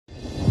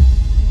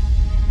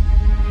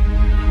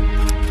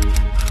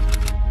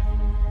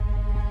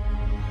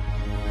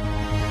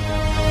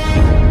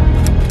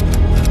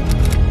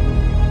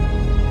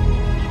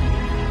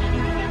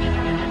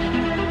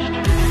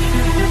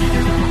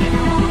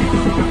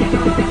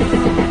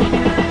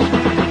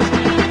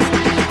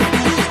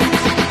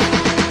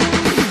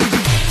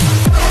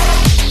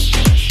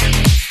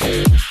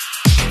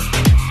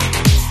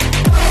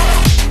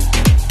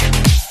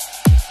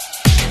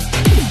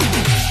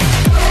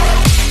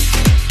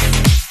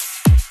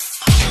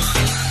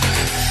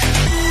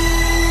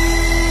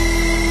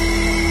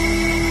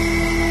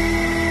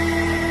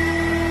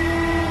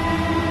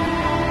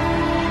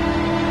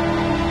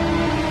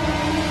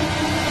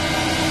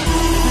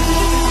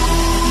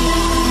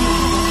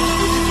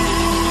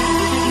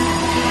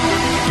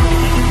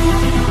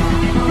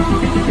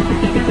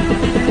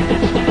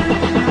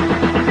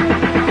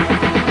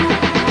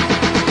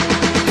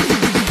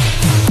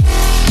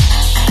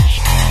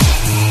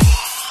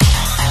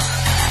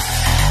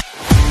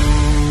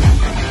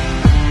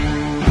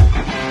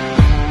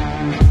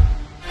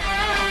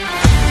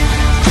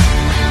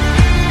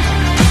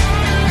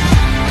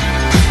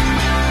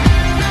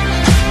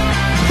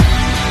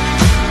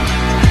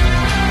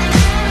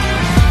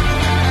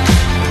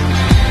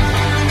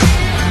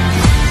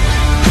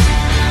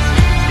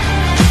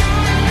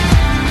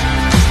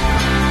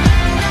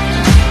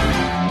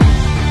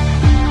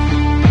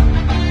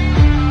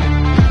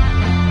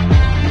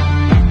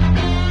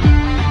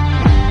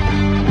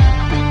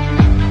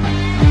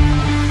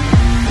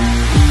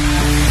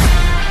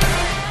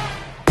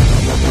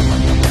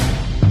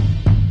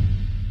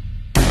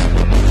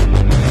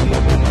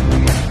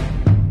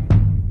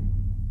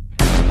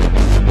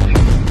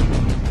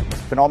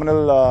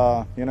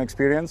phenomenal,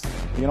 experience.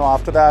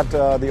 After that,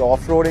 the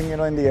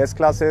off-roading, in the S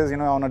classes,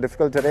 on a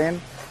difficult terrain,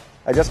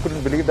 I just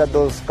couldn't believe that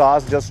those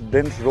cars just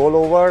didn't roll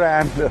over,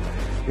 and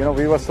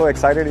we were so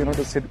excited,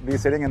 to be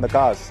sitting in the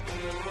cars.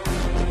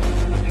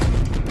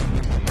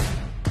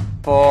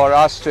 For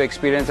us to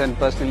experience, and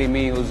personally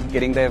me who's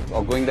getting there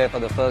or going there for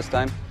the first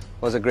time,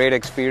 was a great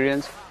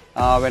experience.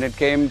 When it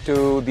came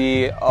to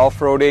the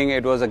off-roading,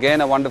 it was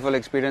again a wonderful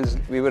experience.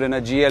 We were in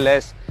a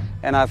GLS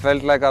and I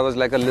felt like I was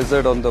like a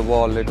lizard on the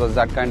wall. It was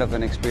that kind of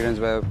an experience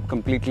where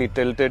completely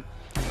tilted.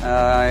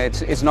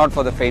 It's not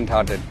for the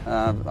faint-hearted.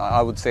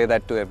 I would say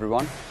that to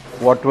everyone.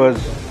 What was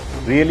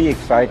really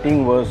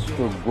exciting was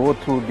to go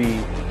through the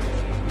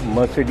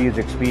Mercedes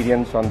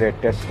experience on their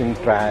testing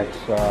tracks,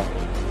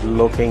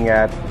 looking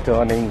at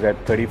turnings at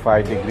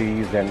 35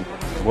 degrees and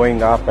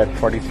going up at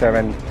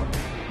 47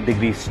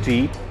 degrees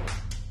steep.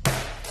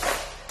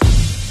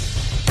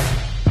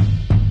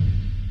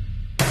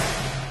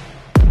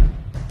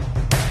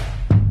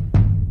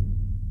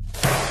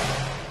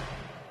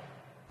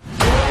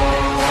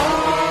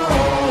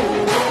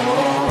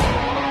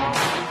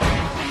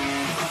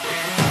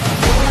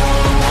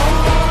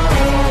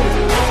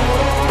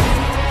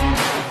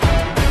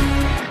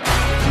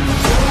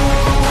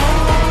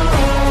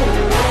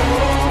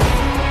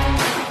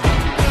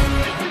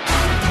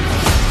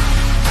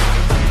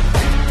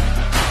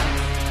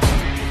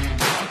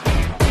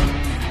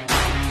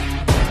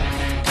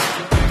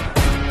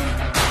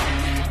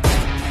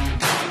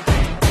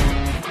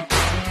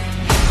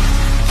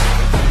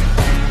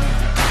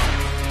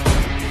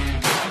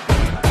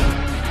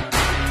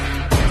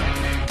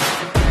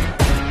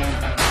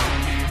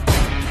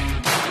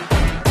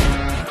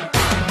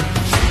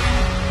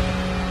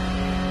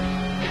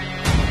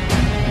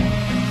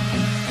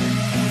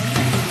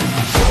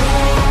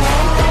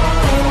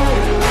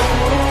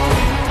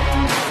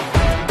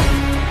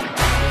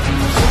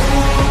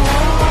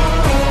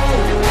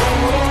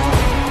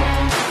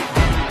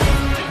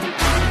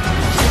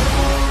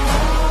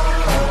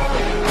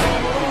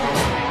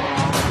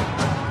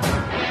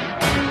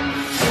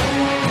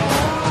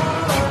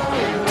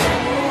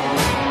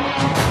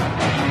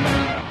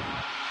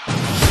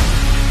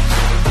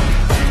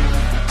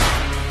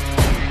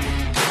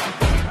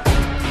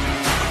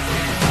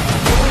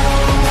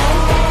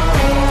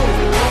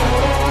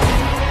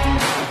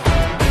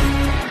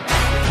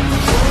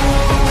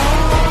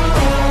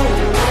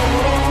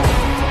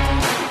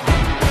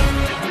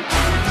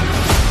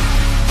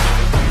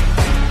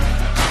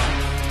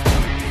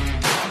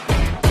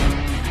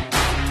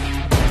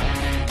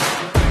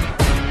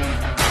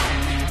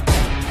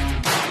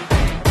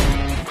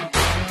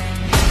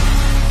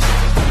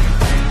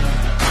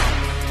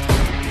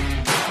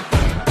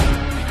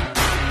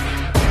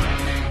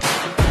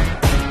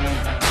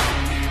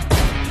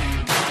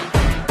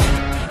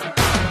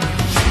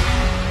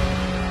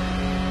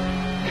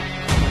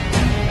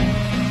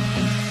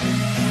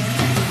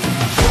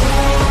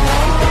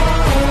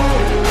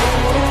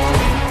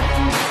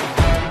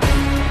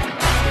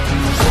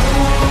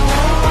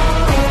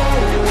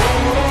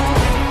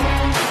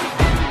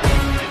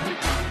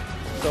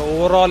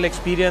 Overall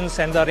experience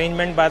and the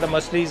arrangement by the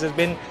Mercedes has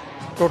been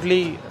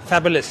totally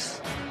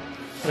fabulous.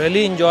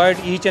 Really enjoyed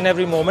each and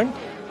every moment,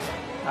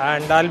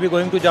 and I'll be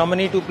going to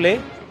Germany to play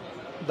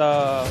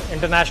the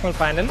international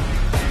final.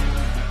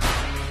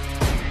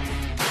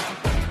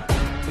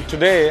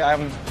 Today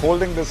I'm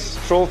holding this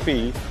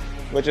trophy,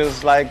 which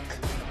is like,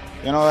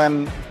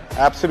 an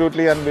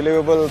absolutely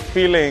unbelievable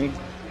feeling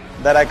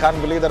that I can't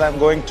believe that I'm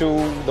going to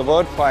the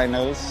World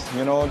Finals,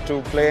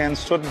 to play in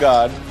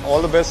Stuttgart. All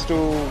the best to,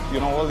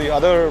 all the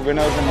other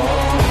winners and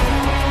all.